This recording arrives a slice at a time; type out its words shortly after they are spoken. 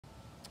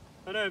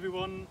Hello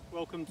everyone,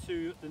 welcome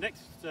to the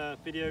next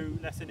video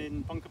lesson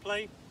in bunker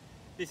play.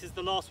 This is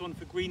the last one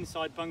for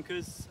greenside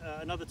bunkers.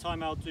 Another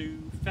time I'll do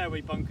fairway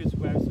bunkers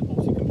where it's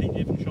obviously a completely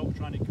different shot,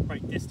 trying to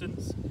create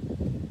distance.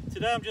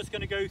 Today I'm just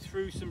going to go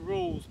through some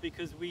rules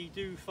because we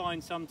do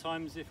find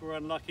sometimes, if we're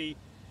unlucky,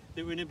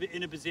 that we're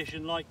in a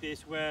position like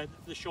this where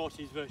the shot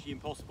is virtually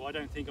impossible. I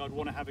don't think I'd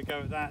want to have a go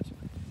at that.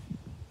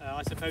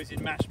 I suppose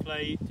in match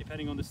play,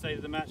 depending on the state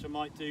of the match, I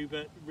might do,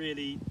 but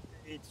really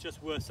it's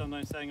just worth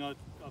sometimes saying I've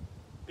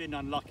been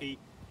unlucky.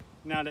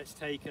 Now let's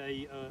take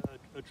a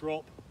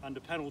drop under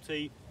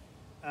penalty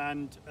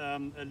and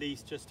at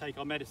least just take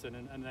our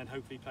medicine and then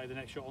hopefully play the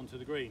next shot onto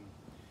the green.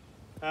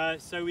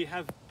 So we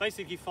have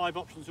basically 5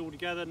 options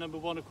altogether. Number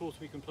 1, of course,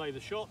 we can play the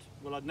shot.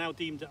 Well, I've now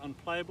deemed it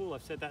unplayable.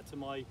 I've said that to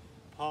my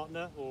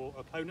partner or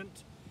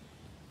opponent.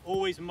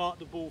 Always mark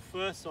the ball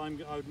first, so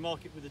I would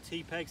mark it with a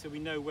T-peg so we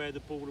know where the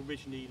ball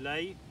originally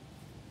lay.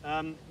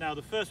 Now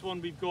the first one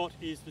we've got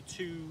is the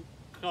 2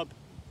 club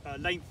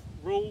length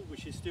rule,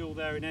 which is still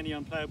there in any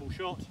unplayable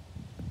shot.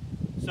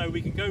 So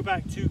we can go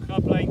back 2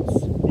 club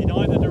lengths in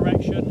either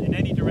direction, in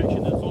any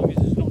direction, as long as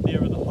it's not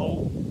nearer the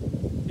hole.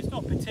 It's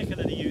not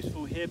particularly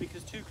useful here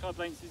because 2 club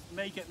lengths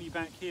may get me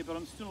back here, but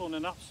I'm still on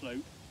an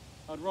upslope.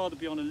 I'd rather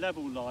be on a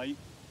level lie,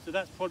 so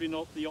that's probably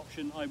not the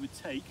option I would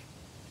take.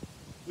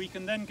 We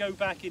can then go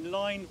back in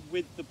line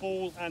with the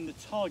ball and the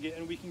target,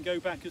 and we can go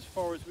back as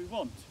far as we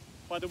want.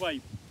 By the way,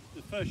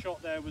 the first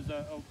shot there was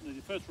the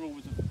first rule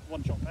was a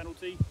 1-shot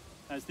penalty,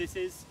 as this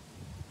is.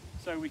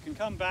 So we can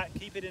come back,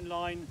 keep it in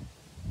line.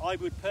 I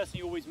would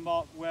personally always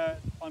mark where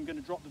I'm going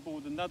to drop the ball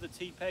with another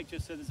T-peg,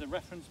 just so there's a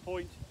reference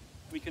point.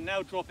 We can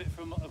now drop it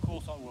from, of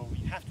course, well,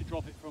 we have to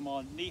drop it from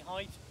our knee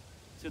height,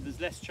 so there's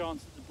less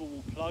chance that the ball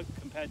will plug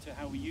compared to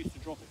how we used to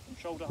drop it from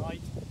shoulder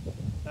height.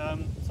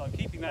 So I'm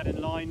keeping that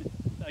in line.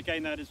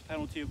 Again, that is a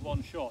penalty of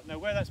 1 shot. Now,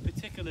 where that's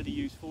particularly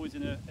useful is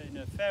in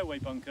a fairway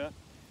bunker,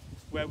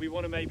 where we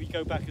want to maybe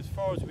go back as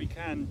far as we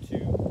can to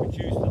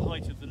reduce the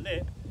height of the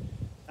lip.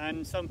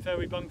 And some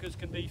fairway bunkers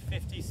can be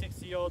 50,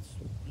 60 yards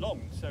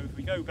long. So if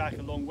we go back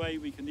a long way,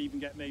 we can even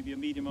get maybe a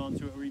medium iron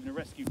to it or even a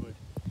rescue wood.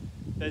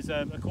 There's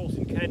a course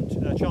in Kent,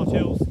 Chart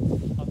Hills.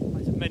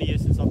 It's many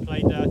years since I've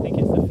played there. I think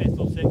it's the 5th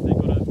or 6th. They've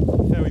got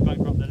a fairway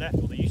bunker up the left,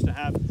 or they used to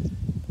have.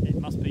 It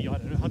must be, I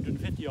don't know,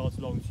 150 yards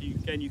long. So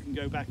again, you can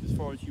go back as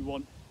far as you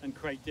want and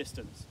create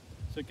distance.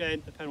 So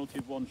again, a penalty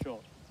of 1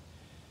 shot.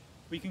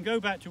 We can go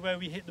back to where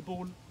we hit the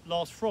ball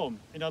last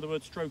from, in other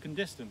words, stroke and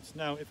distance.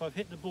 Now, if I've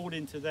hit the ball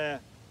into there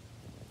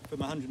from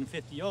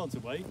 150 yards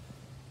away,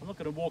 I'm not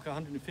going to walk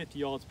 150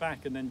 yards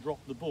back and then drop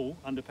the ball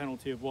under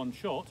penalty of 1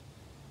 shot,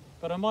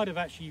 but I might have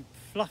actually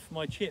fluffed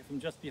my chip from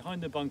just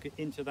behind the bunker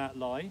into that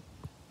lie,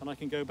 and I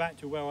can go back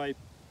to where I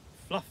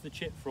fluffed the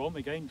chip from,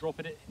 again, drop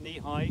it at knee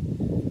high,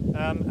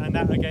 and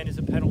that again is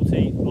a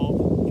penalty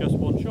of just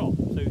 1 shot,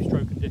 so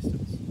stroke and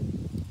distance.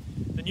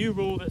 The new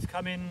rule that's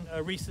come in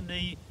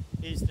recently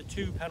is the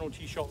 2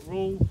 penalty shot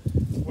rule,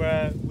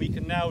 where we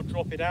can now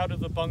drop it out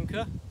of the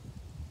bunker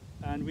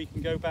and we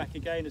can go back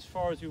again as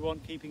far as we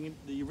want, keeping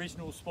the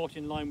original spot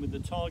in line with the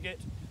target.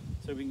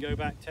 So we can go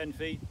back 10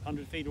 feet,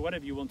 100 feet, or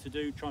whatever you want to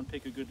do, try and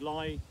pick a good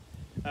lie.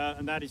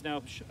 And that is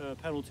now a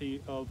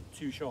penalty of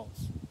 2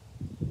 shots.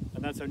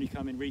 And that's only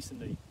come in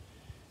recently.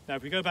 Now,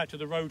 if we go back to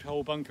the road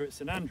hole bunker at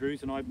St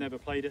Andrews, and I've never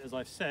played it, as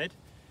I've said,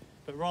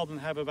 but rather than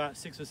have about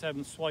 6 or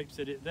 7 swipes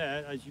at it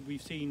there, as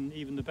we've seen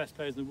even the best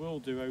players in the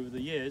world do over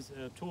the years,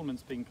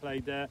 tournaments being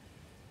played there,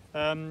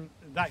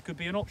 that could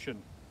be an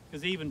option.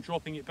 Because even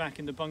dropping it back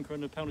in the bunker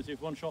under penalty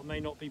of 1 shot may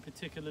not be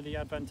particularly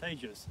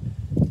advantageous.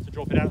 To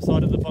drop it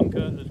outside of the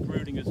bunker, as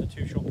grueling as a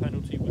 2-shot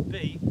penalty would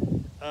be,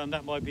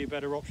 that might be a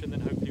better option than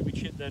hopefully we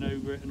chip then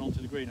over it and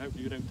onto the green.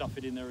 Hopefully we don't duff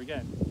it in there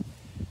again.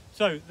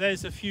 So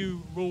there's a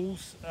few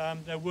rules.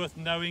 They're worth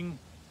knowing.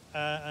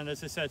 And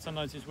as I said,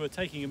 sometimes it's worth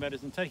taking a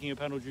medicine, taking a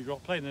penalty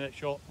drop, playing the next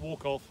shot,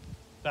 walk off.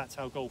 That's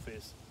how golf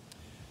is.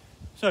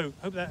 So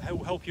hope that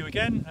will help you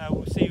again.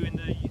 We'll see you in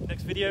the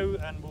next video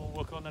and we'll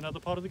work on another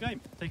part of the game.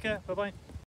 Take care. Bye-bye.